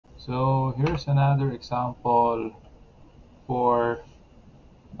So here's another example for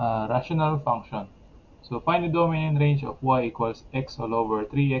a rational function. So find the domain and range of y equals x all over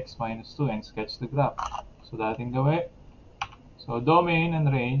 3x minus 2 and sketch the graph. So dating gawin. So domain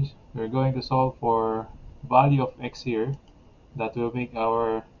and range, we're going to solve for value of x here. That will make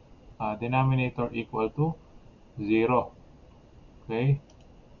our denominator equal to 0. Okay.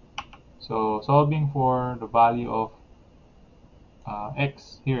 So solving for the value of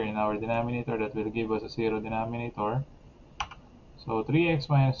x here in our denominator, that will give us a 0 denominator. So 3x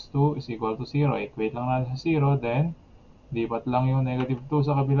minus 2 is equal to 0. Equate lang natin sa 0. Then, lipat lang yung negative 2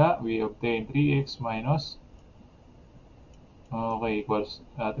 sa kabila. We obtain 3x minus, okay, equals,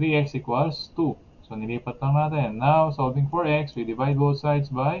 3x equals 2. So, nilipat lang natin. Now, solving for x, we divide both sides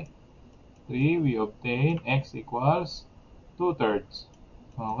by 3. We obtain x equals 2/3.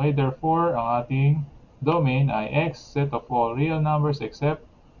 Okay, therefore, ang ating domain ay x, set of all real numbers except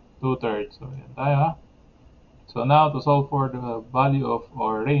 2/3. So, yan tayo. So now, to solve for the value of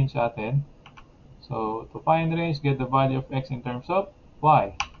or range atin, so to find range, get the value of x in terms of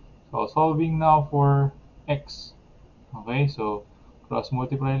y. So solving now for x. Okay, so cross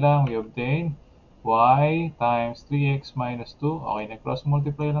multiply lang, we obtain y times 3x minus 2. Okay, nag-cross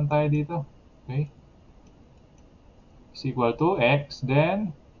multiply lang tayo dito. Okay, is equal to x.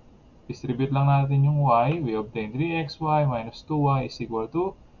 Then, distribute lang natin yung y. We obtain 3xy minus 2y is equal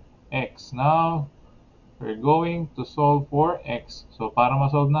to x. Now, we're going to solve for x. So, para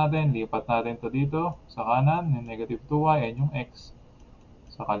ma-solve natin, lipat natin to dito sa kanan, yung negative 2y, and yung x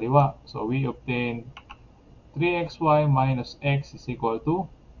sa kaliwa. So, we obtain 3xy minus x is equal to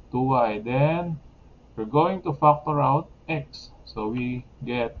 2y. Then, we're going to factor out x. So, we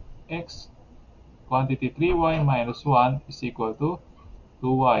get x, quantity 3y minus 1 is equal to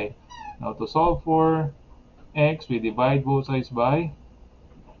 2y. Now, to solve for x, we divide both sides by,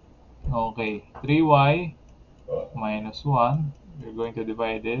 okay, 3y minus 1. We're going to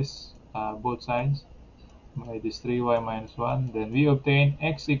divide this both sides by this 3y minus 1. Then we obtain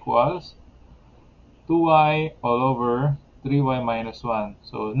x equals 2y all over 3y minus 1.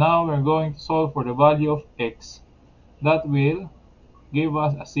 So now we're going to solve for the value of x. That will give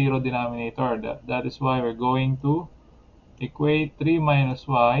us a 0 denominator. That is why we're going to equate 3 minus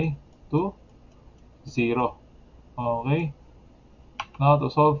y to 0. Okay. Now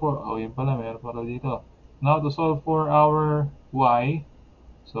to solve for, oh yun pala, meron pala dito. Now to solve for our y,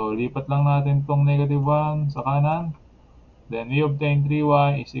 so lipat lang natin tong negative 1 sa kanan. Then we obtain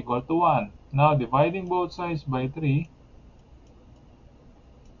 3y is equal to 1. Now dividing both sides by 3,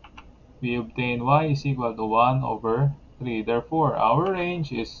 we obtain y is equal to 1 over 3. Therefore, our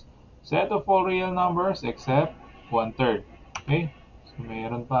range is set of all real numbers except 1/3. Okay? So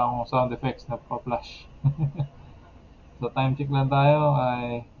mayroon pa akong sound effects na pa-flash. So time check lang tayo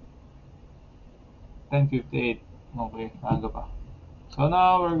ay 10:58. Okay, aga pa. So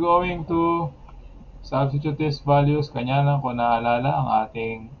now, we're going to substitute these values. Kanya lang kung naalala, ang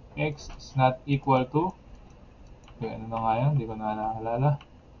ating x is not equal to, okay, ano na nga yun? Hindi ko na naalala.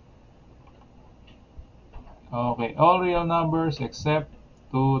 Okay, all real numbers except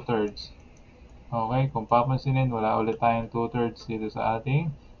 2/3. Okay, kung papansinin, wala ulit tayong 2/3 dito sa ating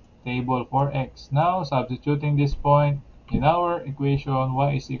table for x. Now, substituting this point in our equation,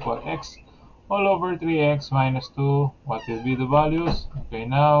 y is equal x all over 3x minus 2. What will be the values? Okay,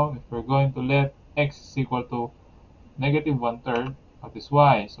 now, if we're going to let x is equal to negative 1/3, what is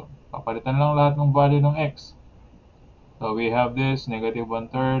y? So, papalitan lang lahat ng value ng x. So, we have this negative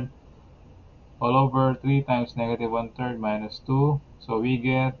 1/3 all over 3 times negative 1/3 minus 2. So, we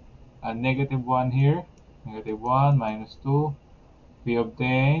get a negative 1 here. Negative 1 minus 2. We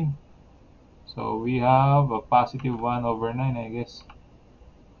obtain, so we have a positive 1 over 9, I guess.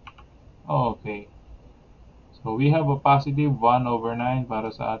 Okay. So, we have a positive 1 over 9 para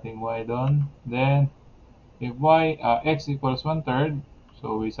sa ating y doon. Then, if x equals 1/3,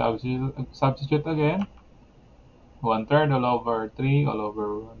 so we substitute again. 1/3 all over 3 all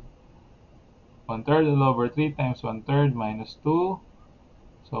over 1. 1/3 all over 3 times 1/3 minus 2.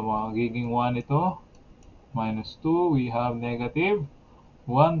 So, magiging 1 ito. Minus 2, we have negative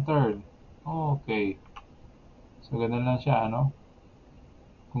 1/3. Okay. So, ganun lang siya, ano?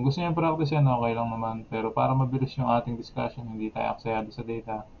 Kung gusto niyo practice yan, okay lang naman. Pero para mabilis yung ating discussion, hindi tayo aksayado sa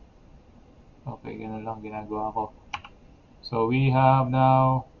data. Okay, ganun lang ginagawa ko. So, we have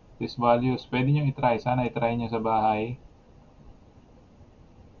now these values. Pwede nyo itry. Sana itry nyo sa bahay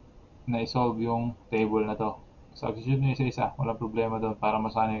na isolve yung table na to. Substitute nyo isa-isa. Walang problema doon para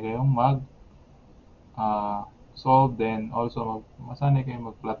masanay kayong solve, then also masanay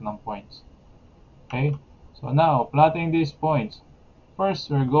kayong mag-plot ng points. Okay? So, now, plotting these points.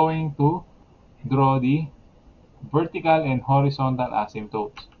 first, we're going to draw the vertical and horizontal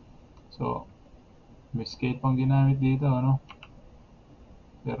asymptotes. So, may scale pang ginamit dito, ano?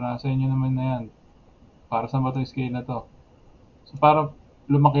 Pero nasa inyo naman na yan. Para saan ba ito scale na to? So, para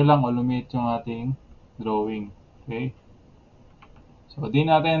lumaki lang o lumiit yung ating drawing. Okay? So, di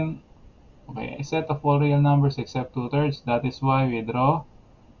natin, okay, a set of all real numbers except 2/3. That is why we draw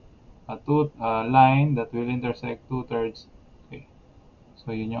a line that will intersect 2/3. Okay.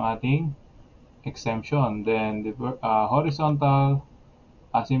 So, yun yung ating exemption. Then, the horizontal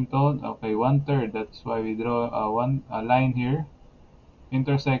asymptote, okay, 1/3. That's why we draw a line here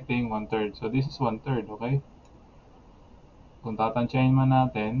intersecting 1/3. So, this is 1/3, okay? Kung tatansyahin man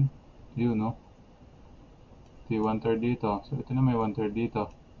natin, yun, no? Ito yung 1/3 dito. So, ito na may 1/3 dito.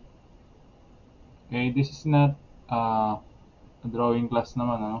 Okay, this is not a drawing class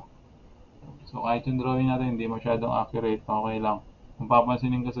naman, ano? So, kahit yung drawing natin hindi masyadong accurate, okay lang. Kung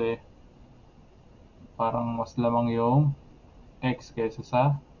papansinin kasi, parang mas lamang yung X kaysa sa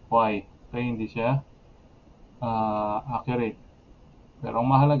Y. Okay, hindi siya accurate. Pero ang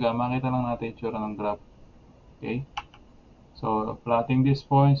mahalaga, makita lang natin yung tsura ng graph. Okay? So, plotting these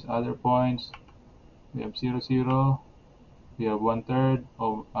points, other points, we have 0, 0, we have 1/3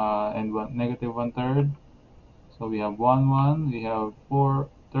 of, and negative 1/3. So, we have 1, 1, we have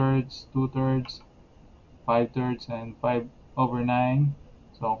 4/3, 2/3, 5/3, and 5/9.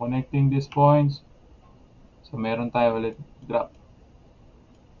 So, connecting these points, so meron tayo ulit graph.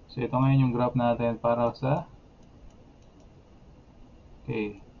 So, ito ngayon yung graph natin para sa,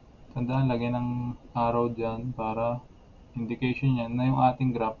 okay, tandaan, lagyan ng arrow dyan para indication yan na yung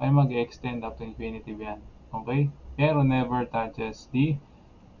ating graph ay mag-extend up to infinity yan. Okay? Pero never touches the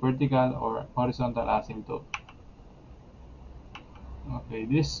vertical or horizontal asymptote. Okay,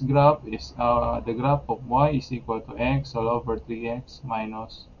 this graph is the graph of y is equal to x all over 3x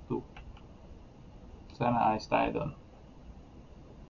minus 2. Sana ayos tayo doon.